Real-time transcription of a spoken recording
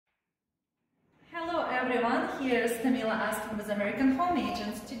everyone, here's Tamila asking with American Home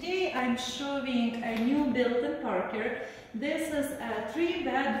Agents. Today I'm showing a new build in Parker. This is a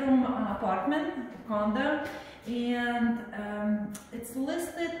 3-bedroom apartment, condo, and it's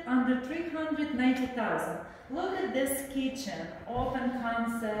listed under $390,000. Look at this kitchen, open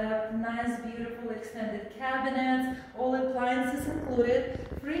concept, nice beautiful extended cabinets, all appliances included.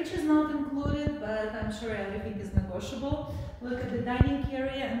 Fridge is not included, but I'm sure everything is negotiable. Look at the dining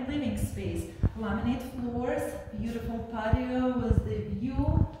area and living space. Laminate floors, beautiful patio with the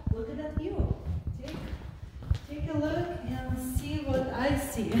view. Look at that view. Take a look and see what I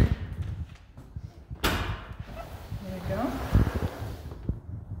see. There we go.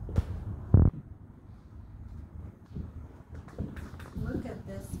 Look at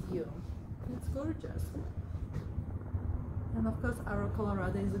this view. It's gorgeous. And of course our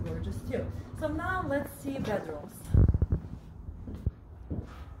Colorado is gorgeous too. So now let's see bedrooms.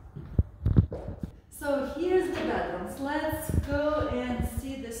 So here's the bedrooms. Let's go and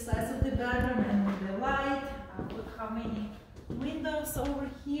see the size of the bedroom and with the light. Look how many windows over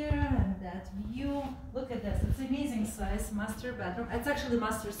here and that view. Look at this. It's amazing size master bedroom. It's actually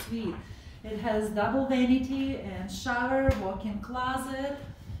master suite. It has double vanity and shower, walk-in closet.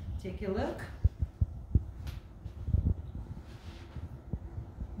 Take a look.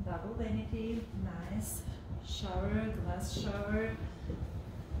 Double vanity, nice shower, glass shower.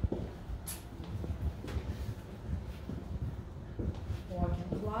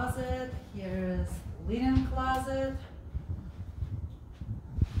 Walk-in closet. Here is linen closet.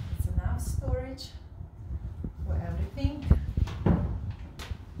 It's enough storage for everything.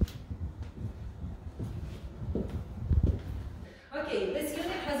 Okay, this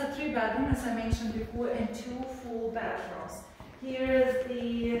unit has a 3-bedroom, as I mentioned before, and 2 full bedrooms. Here is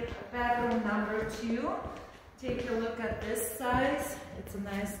the bedroom number 2. Take a look at this size. It's a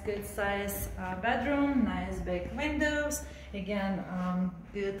nice, good size bedroom, nice big windows. Again,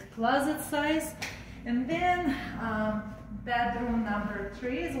 good closet size. And then bedroom number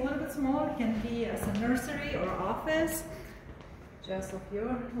 3 is a little bit smaller, can be as a nursery or office, just of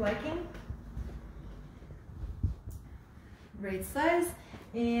your liking. Great size.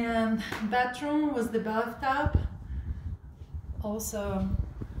 And bathroom with the bathtub, also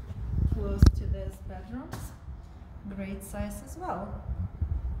close to these bedrooms. Great size as well.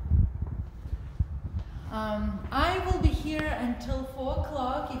 I will be here until 4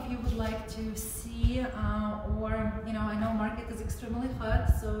 o'clock if you would like to see, or I know market is extremely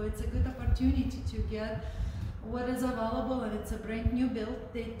hot, so it's a good opportunity to get what is available, and it's a brand new build.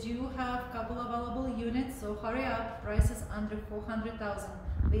 They do have a couple available units, so hurry up. Price is under $400,000.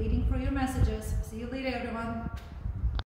 Waiting for your messages. See you later, everyone.